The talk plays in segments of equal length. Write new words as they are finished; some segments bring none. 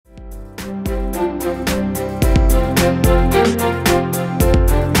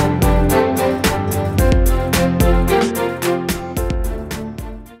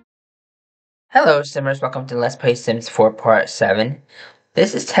Hello, Simmers. Welcome to Let's Play Sims 4 Part 7.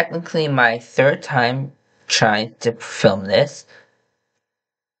 This is technically my third time trying to film this.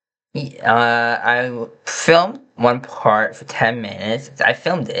 I filmed one part for 10 minutes. I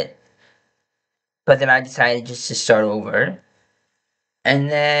filmed it, but then I decided just to start over.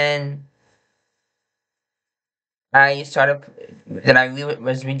 And then I was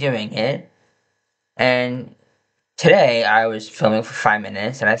redoing it. And today I was filming for 5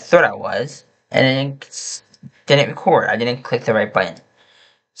 minutes, and I thought I was, and then it didn't record. I didn't click the right button.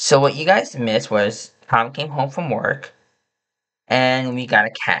 So what you guys missed was Tom came home from work, and we got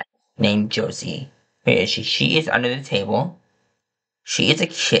a cat named Josie. Where is she? She is under the table. She is a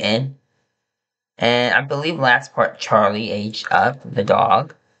kitten, and I believe last part Charlie aged up, the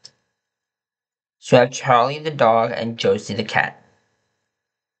dog. So we have Charlie the dog and Josie the cat.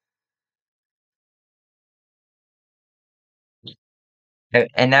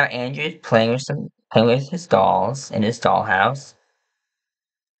 And now Andrew is playing with his dolls in his dollhouse.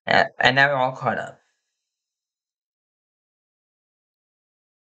 And now we're all caught up.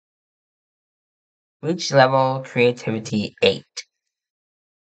 Reach level creativity 8.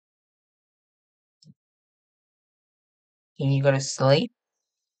 Can you go to sleep?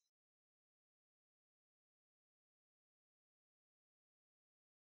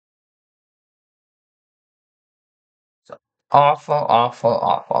 So awful, awful,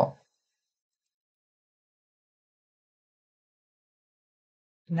 awful.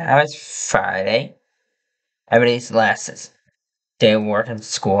 Now it's Friday. Everybody's last day of work and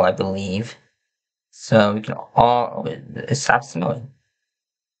school, I believe. So we can all stop snowing.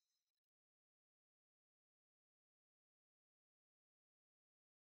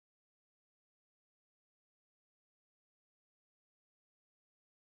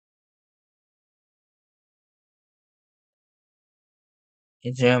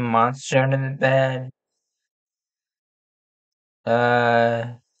 Is there a monster under the bed?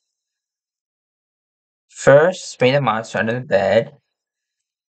 Uh, First spray the monster under the bed.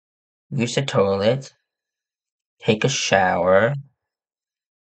 Use the toilet. Take a shower.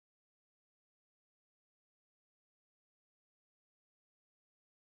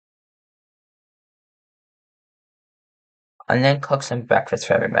 And then cook some breakfast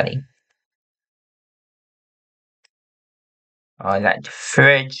for everybody. Oh, that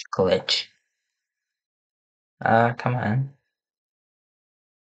fridge glitch. Come on.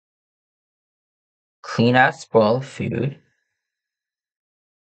 Clean out spoiled food.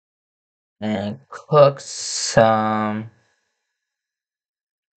 And cook some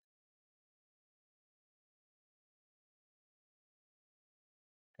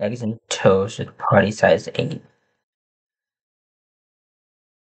eggs and toast with party size 8.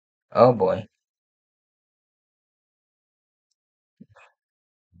 Oh boy.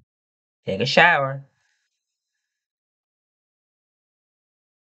 Take a shower.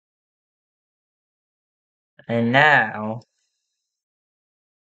 And now,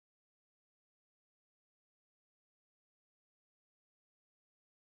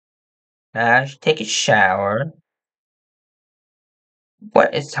 take a shower.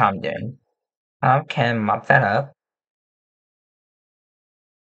 What is Tom doing? Tom can mop that up.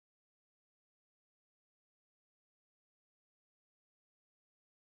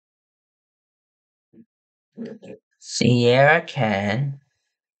 Sierra can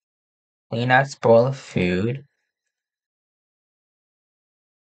clean out spoiled food.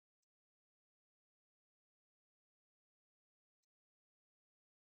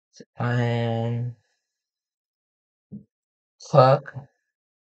 And cook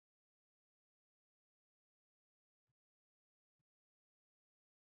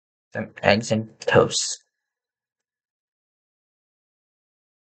some eggs and toast.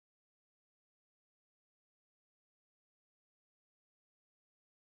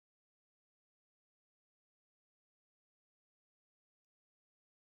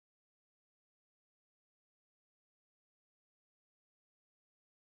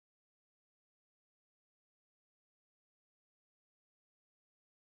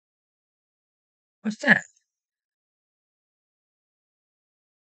 What's that?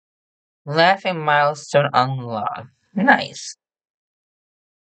 Laughing milestone unlocked. Nice.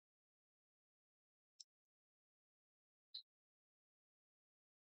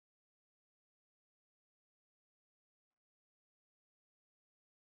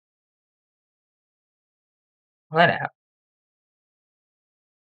 Let out.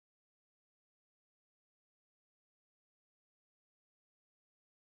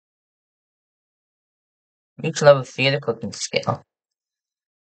 Reach level 3 of the cooking skill.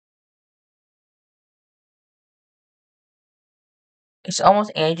 It's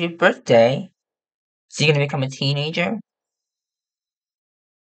almost Andrew's birthday. Is he gonna become a teenager?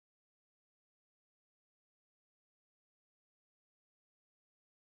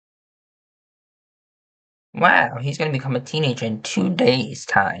 Wow, he's gonna become a teenager in 2 days'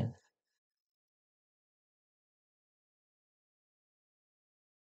 time.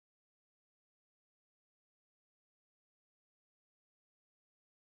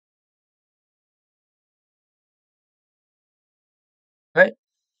 Right?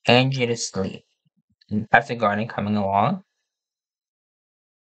 Andrew to sleep. And Pastor Garden coming along.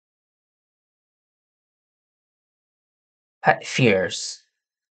 Pet fears.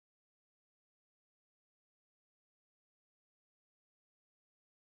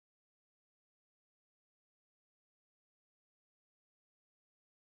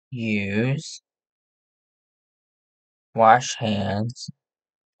 Use. Wash hands.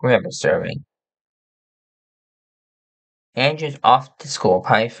 Grab a serving. Andrew's off to school,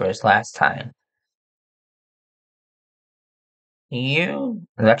 probably for his last time. You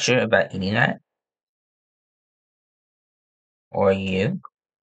lecture about eating that? Or you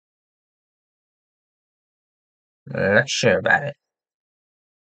lecture about it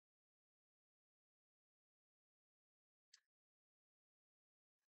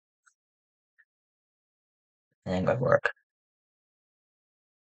and then go to work.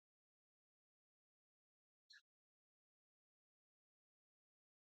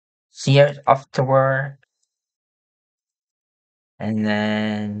 Sierra's off to work. And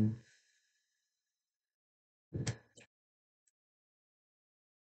then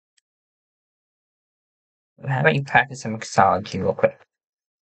how about you practice some mixology real quick?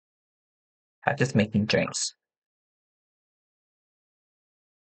 Practice making drinks.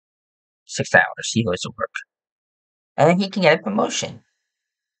 6 hours. He goes to work. And then he can get a promotion.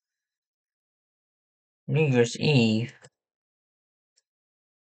 New Year's Eve.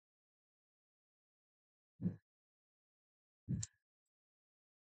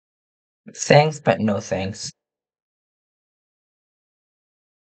 Thanks, but no thanks.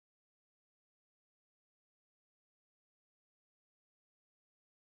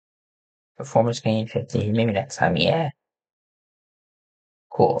 Performance gain 50. Maybe next time. Yeah.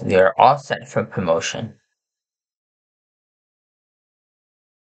 Cool. We are all set for promotion.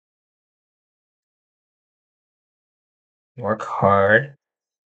 Work hard.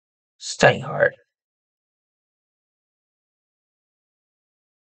 Study hard.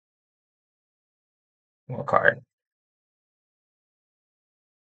 Work hard.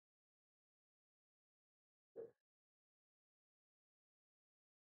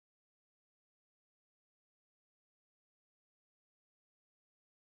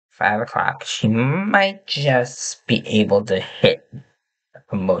 $5. She might just be able to hit a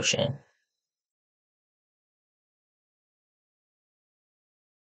promotion.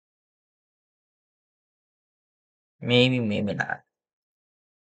 Maybe, maybe not.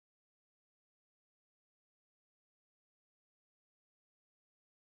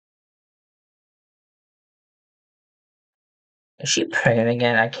 Is she pregnant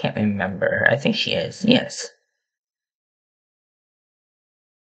again? I can't remember. I think she is. Yes.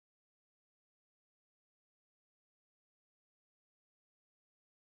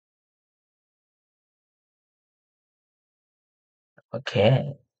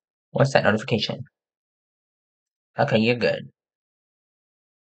 Okay. What's that notification? Okay, you're good.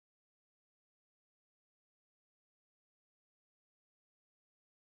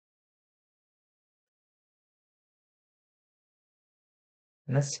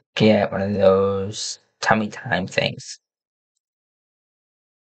 Let's get one of those tummy time things.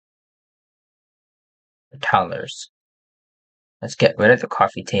 The toddlers. Let's get rid of the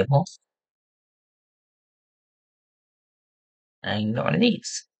coffee table and get one of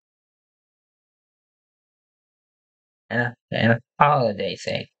these. And a holiday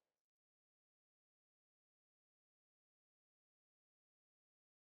thing.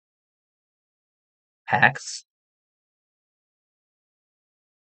 Packs.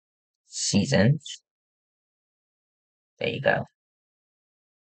 Seasons. There you go.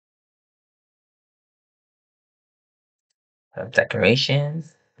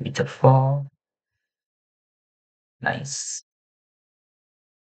 Decorations. Beautiful. Nice.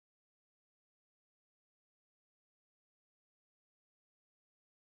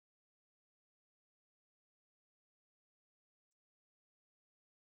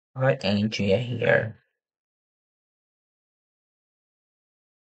 Alright, Andrea here.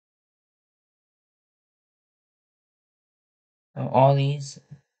 So all these.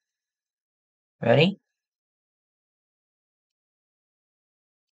 Ready?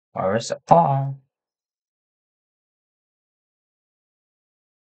 Where's the ball?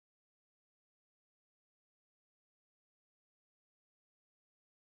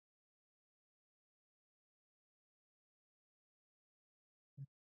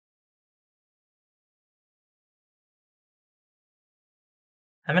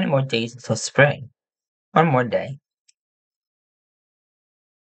 How many more days until spring? One more day.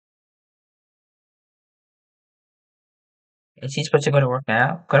 Is he supposed to go to work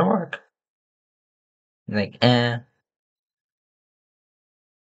now? Go to work. Like,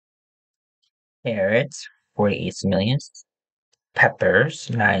 carrots, 48 millions. Peppers,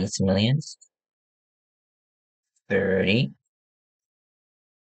 90 millions. 30.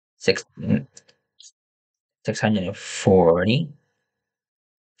 6, 640.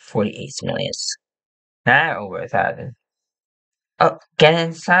 48 millions. Not over 1,000. Oh, get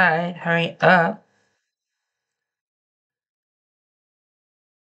inside. Hurry up.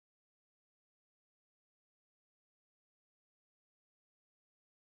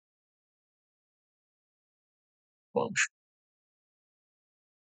 Well,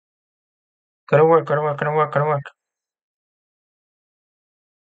 go to work, go to work, go to work, go to work.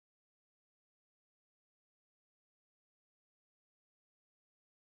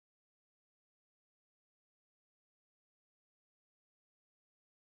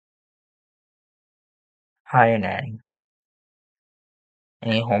 Hire nanny.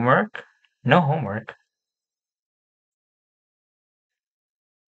 Any homework? No homework.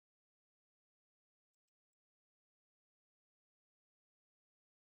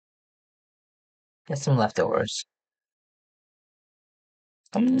 Get some leftovers.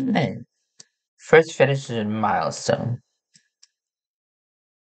 Come in. First finish a milestone.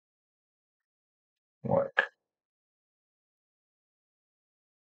 Work.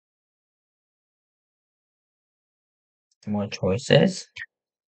 More choices.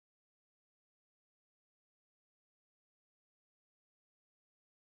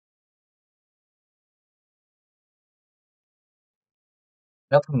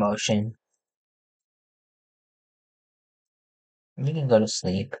 No promotion. You can go to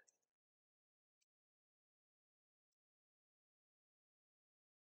sleep.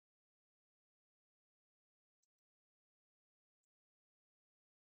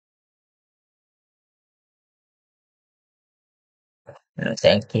 No,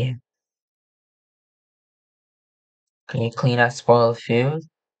 thank you. Can you clean out spoiled food?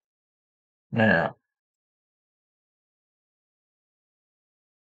 No, no, no.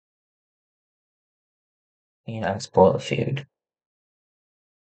 Clean out spoiled food.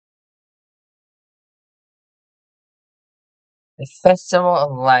 The Festival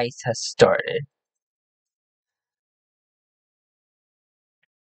of Lights has started.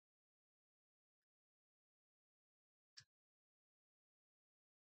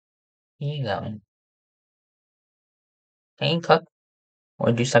 Here you go. Can you cook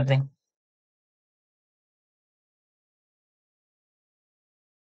or do something?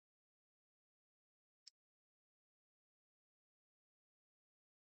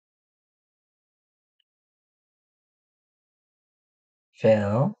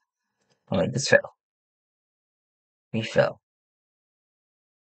 Fill. Oh, wait, this fill. Refill.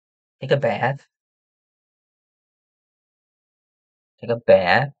 Take a bath. Take a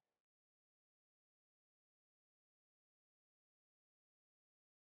bath.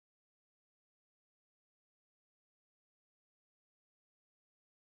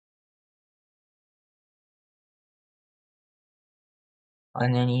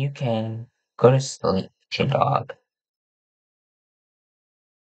 And then you can go to sleep, your dog.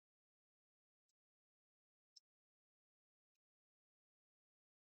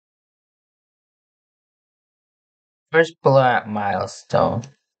 First blowout milestone.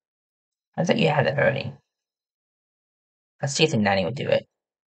 I thought you had that already. Let's see if the nanny would do it.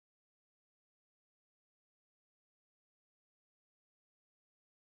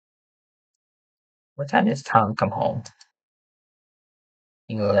 What time does Tom come home?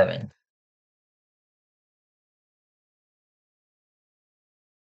 11.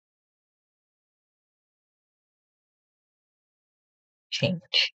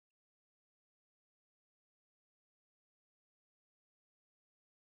 Change.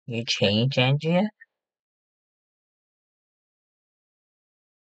 You change, Andrea?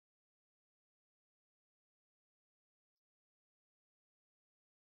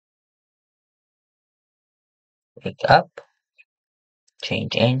 Wake up.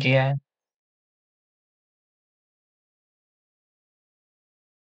 Change, Andrea.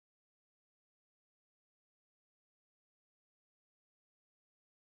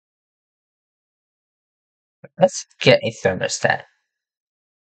 Let's get a thermostat.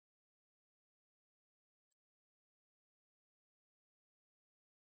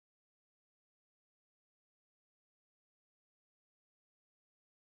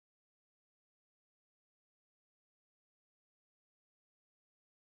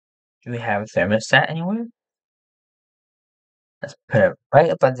 Do we have a thermostat anywhere? Let's put it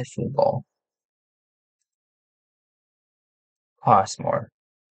right above the food bowl. Cost more.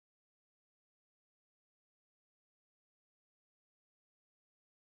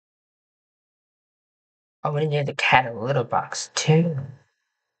 Oh, we need the cat a litter box too.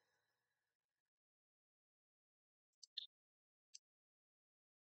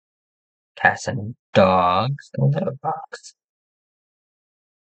 Cats and dogs in a litter box.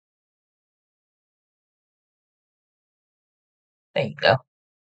 There you go.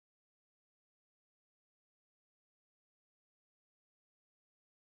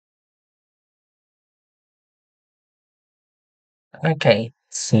 Okay,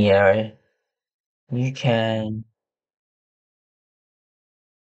 Sierra, you can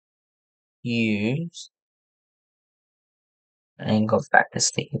use and go back to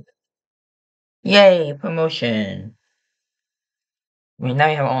sleep. Yay, promotion! I mean, now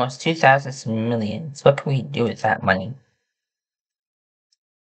we have almost 2,000 millions. What can we do with that money?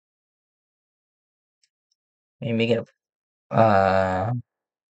 Maybe get a,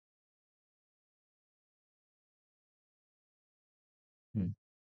 hmm.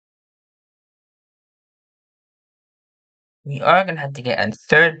 We are gonna have to get a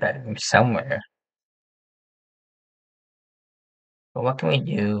third bedroom somewhere. But what can we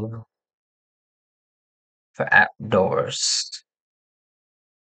do for outdoors?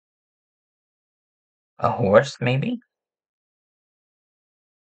 A horse, maybe?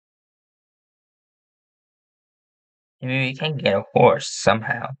 Maybe we can get a horse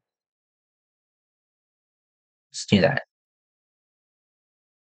somehow. Let's do that.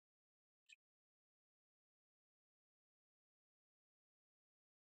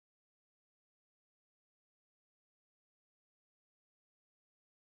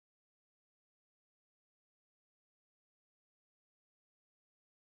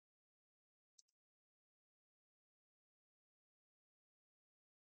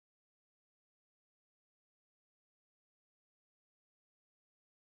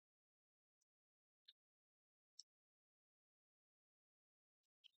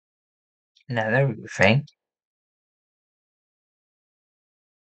 Another roofing.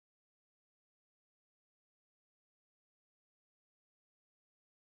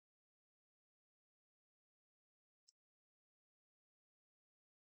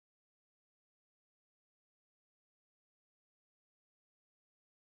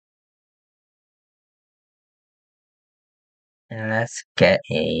 And let's get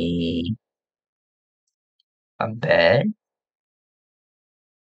a bed,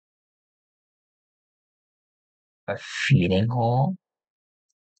 a feeding hole,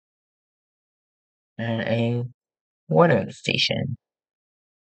 and a watering station.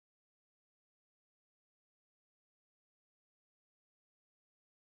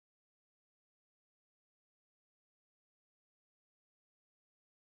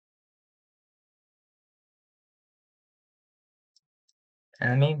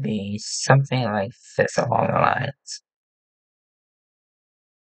 And maybe something like this along the lines.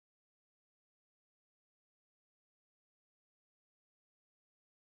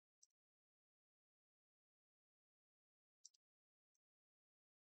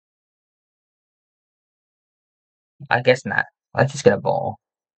 I guess not. Let's just get a bowl.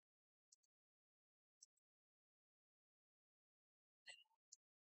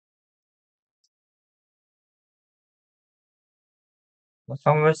 What's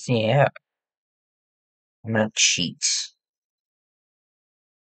wrong with the air? I'm gonna cheat.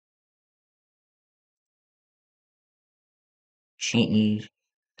 Cheat you,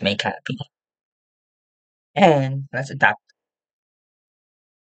 make happy. And let's adopt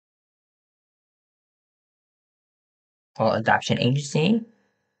call adoption agency.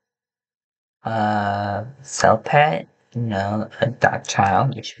 Sell pet, adopt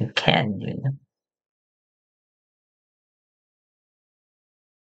child, which we can do.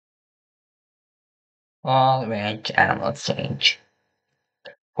 All ranch animal exchange.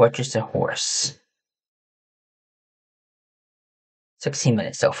 Purchase a horse. 16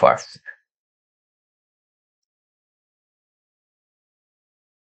 minutes so far.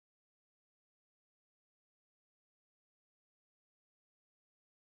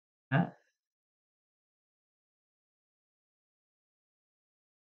 Huh?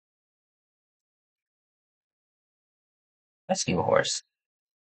 Rescue a horse.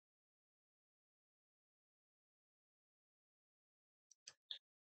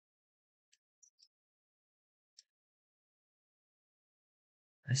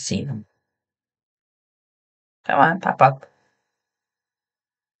 Let's see them. Come on, pop up.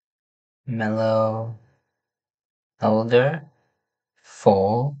 Mellow, older,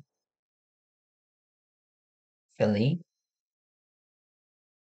 full, Filly.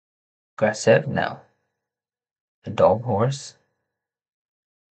 Aggressive? No. Adult horse.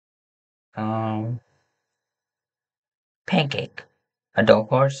 Um, Pancake. Adult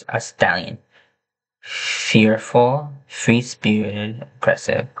horse. A stallion. Fearful. Free-spirited.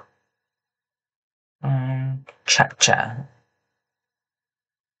 Aggressive. Cha-cha.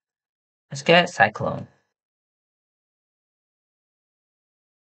 Let's get Cyclone.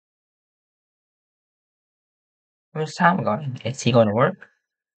 Where's Tom going? Is he going to work?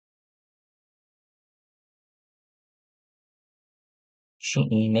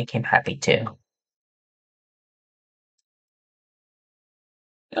 Should you make him happy too?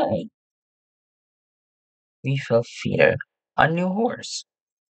 Alright. Refill feeder. A new horse.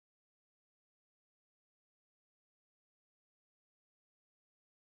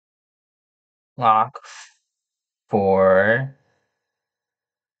 Lock for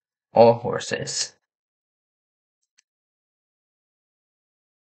all horses.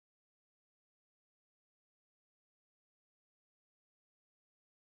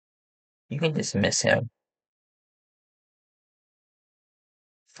 You can dismiss him.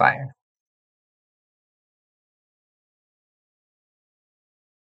 Fire.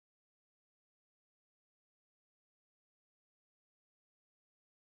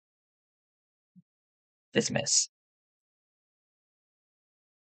 Dismiss.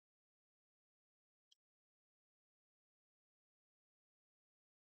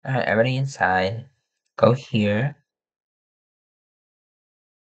 Alright, everybody inside. Go here.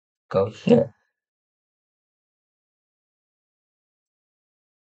 Go here.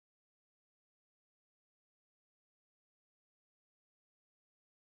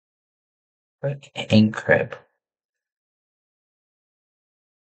 Quick and crib.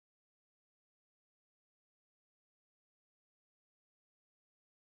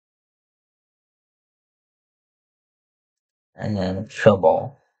 And then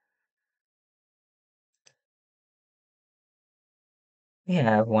trouble. We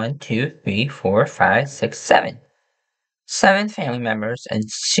have 1, 2, 3, 4, 5, 6, 7. 7 family members, and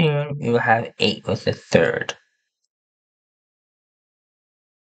soon we will have 8 with the third.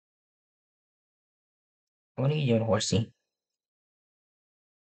 What are you doing, horsey?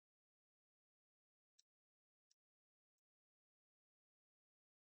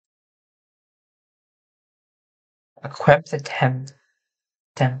 Equip the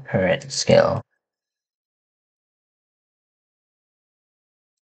temperate skill.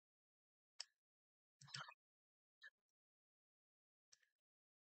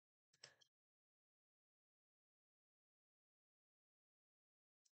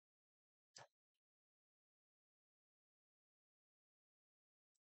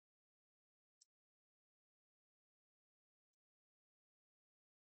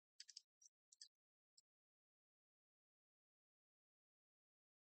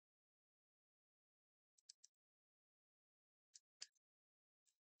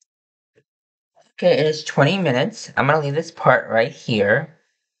 Okay, it is 20 minutes. I'm gonna leave this part right here.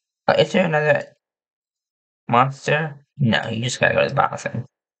 Is there another monster? No, you just gotta go to the bathroom.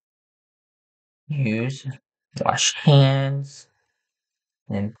 Use, wash hands,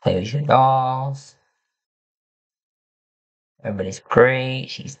 then play with your dolls. Everybody's great.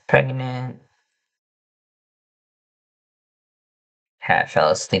 She's pregnant. Cat fell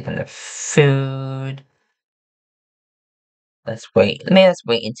asleep on the food. Let's wait. Let's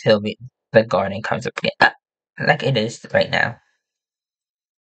wait until the garden comes up again. Like it is right now.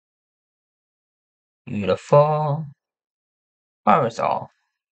 Beautiful. Parasol.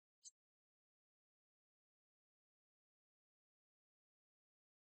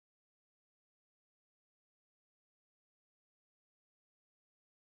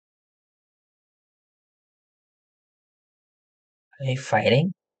 Are they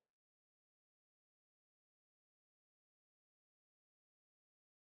fighting?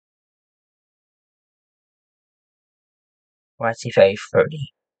 Why is he very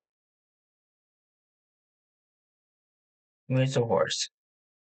flirty? Where's the horse?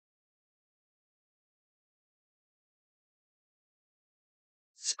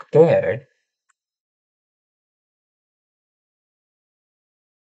 Scared?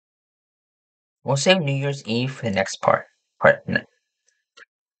 We'll save New Year's Eve for the next part.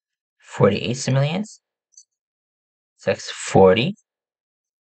 48 simoleons. 640.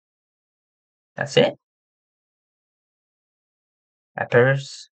 That's it.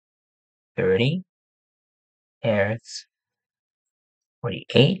 Peppers. 30. Carrots.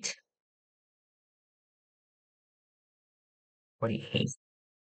 48. 48.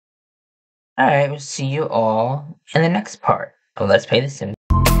 Alright, we'll see you all in the next part of Let's Play The Sims.